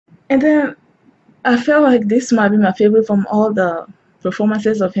And then I felt like this might be my favorite from all the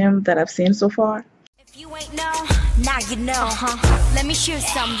performances of him that I've seen so far. If you ain't know, now you know, Let me show you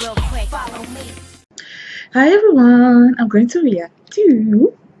something real quick. Follow me. Hi everyone, I'm going to react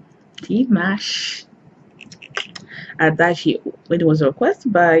to Dimash Adagio. It was a request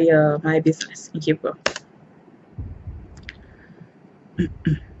by my business. Thank you, bro.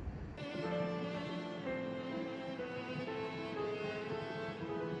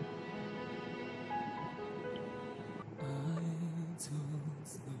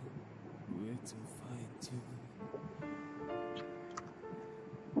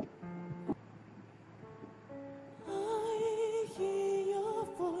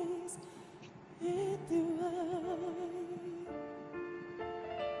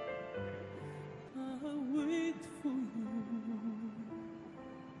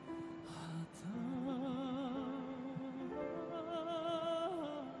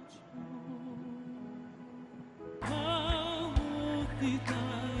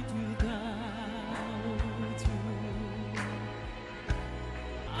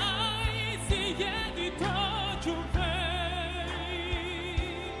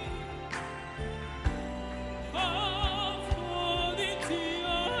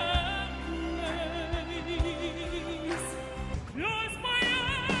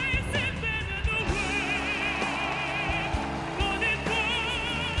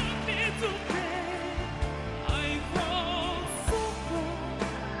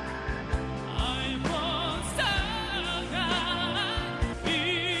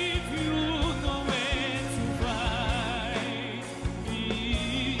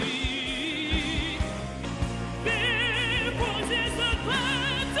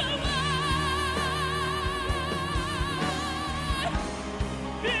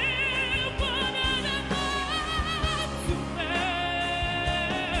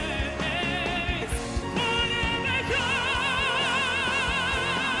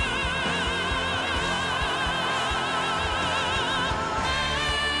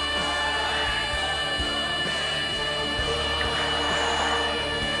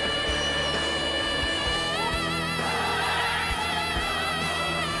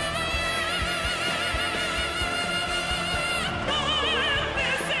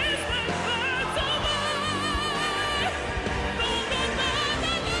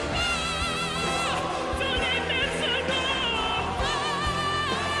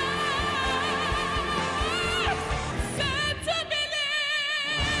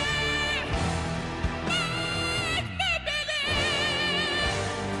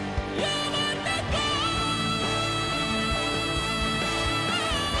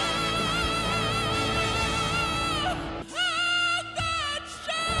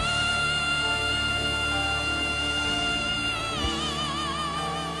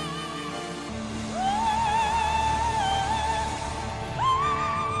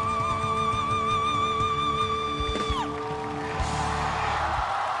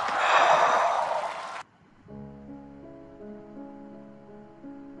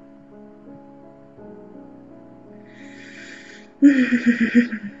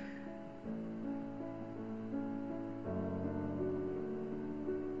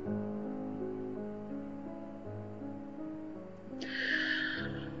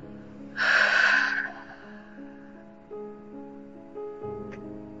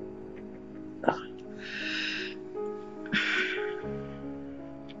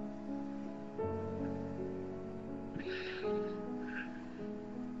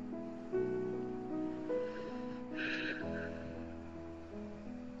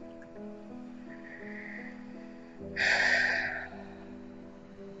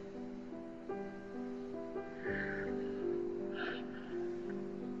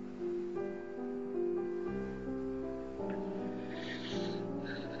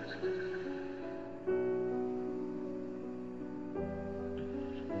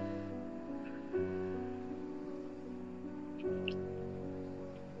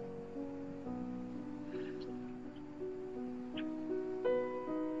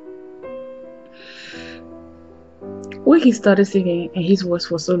 When he started singing and his voice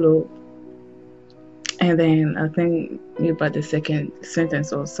was so low, and then I think maybe by the second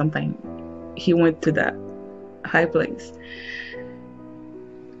sentence or something he went to that high place,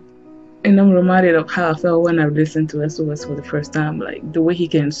 and I'm reminded of how I felt when I listened to SOS for the first time, like the way he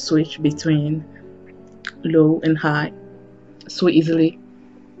can switch between low and high so easily.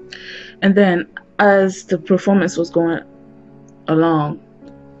 And then as the performance was going along,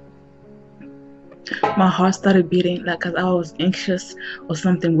 my heart started beating like I was anxious or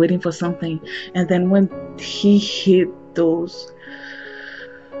something, waiting for something. And then when he hit those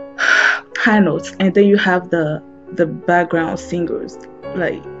high notes, and then you have the background singers,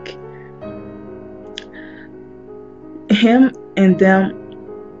 like him and them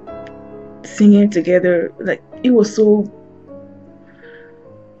singing together. Like, it was so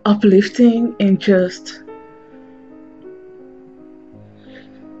uplifting and just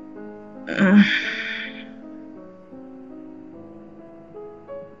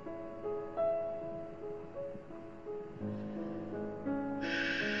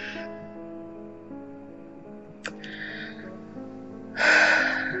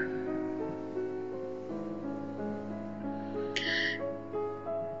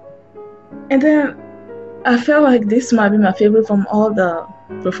and then I felt like this might be my favorite from all the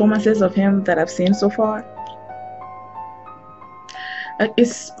performances of him that I've seen so far. Like,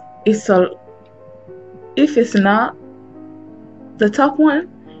 it's a, if it's not the top one,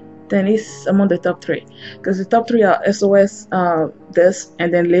 then it's among the top three, because the top three are SOS, this,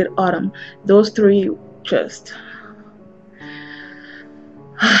 and then Late Autumn. Those three just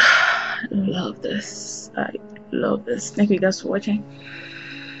love this. I love this. Thank you guys for watching,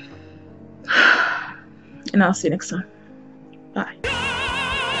 and I'll see you next time. Bye.